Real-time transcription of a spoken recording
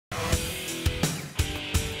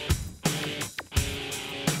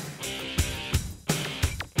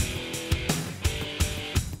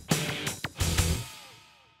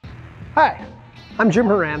Hi, I'm Jim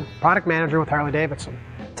Horan, Product Manager with Harley-Davidson.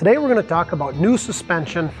 Today we're going to talk about new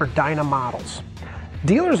suspension for Dyna models.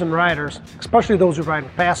 Dealers and riders, especially those who ride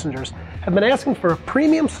with passengers, have been asking for a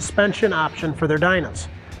premium suspension option for their Dynas.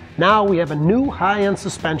 Now we have a new high-end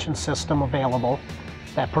suspension system available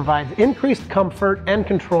that provides increased comfort and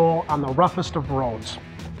control on the roughest of roads.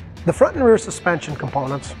 The front and rear suspension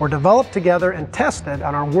components were developed together and tested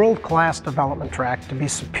on our world-class development track to be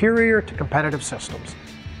superior to competitive systems.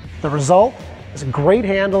 The result is great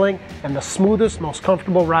handling and the smoothest, most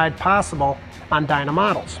comfortable ride possible on Dyna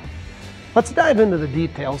models. Let's dive into the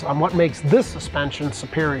details on what makes this suspension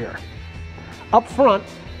superior. Up front,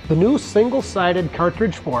 the new single-sided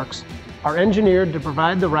cartridge forks are engineered to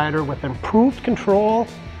provide the rider with improved control,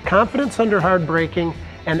 confidence under hard braking,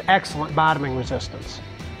 and excellent bottoming resistance.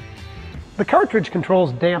 The cartridge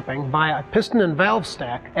controls damping via a piston and valve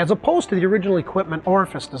stack as opposed to the original equipment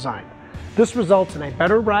orifice design. This results in a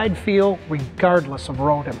better ride feel regardless of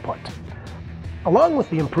road input. Along with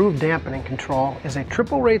the improved dampening control is a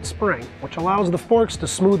triple rate spring, which allows the forks to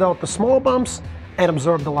smooth out the small bumps and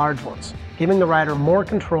absorb the large ones, giving the rider more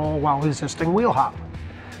control while resisting wheel hop.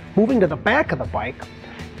 Moving to the back of the bike,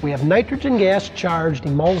 we have nitrogen gas charged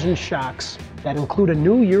emulsion shocks that include a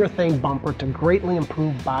new urethane bumper to greatly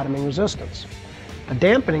improve bottoming resistance. The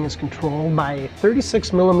dampening is controlled by a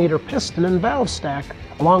 36mm piston and valve stack,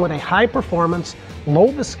 along with a high-performance,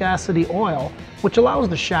 low-viscosity oil, which allows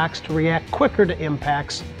the shocks to react quicker to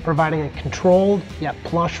impacts, providing a controlled yet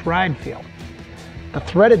plush ride feel. The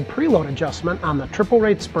threaded preload adjustment on the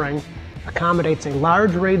triple-rate spring accommodates a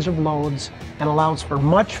large range of loads and allows for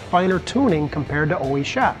much finer tuning compared to OE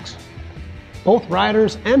shocks. Both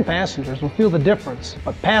riders and passengers will feel the difference,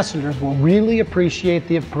 but passengers will really appreciate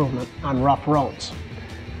the improvement on rough roads.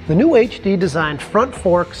 The new HD-designed front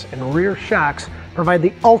forks and rear shocks provide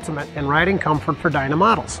the ultimate in riding comfort for Dyna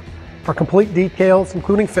models. For complete details,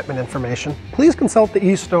 including fitment information, please consult the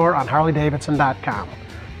e-store on harley-davidson.com.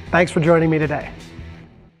 Thanks for joining me today.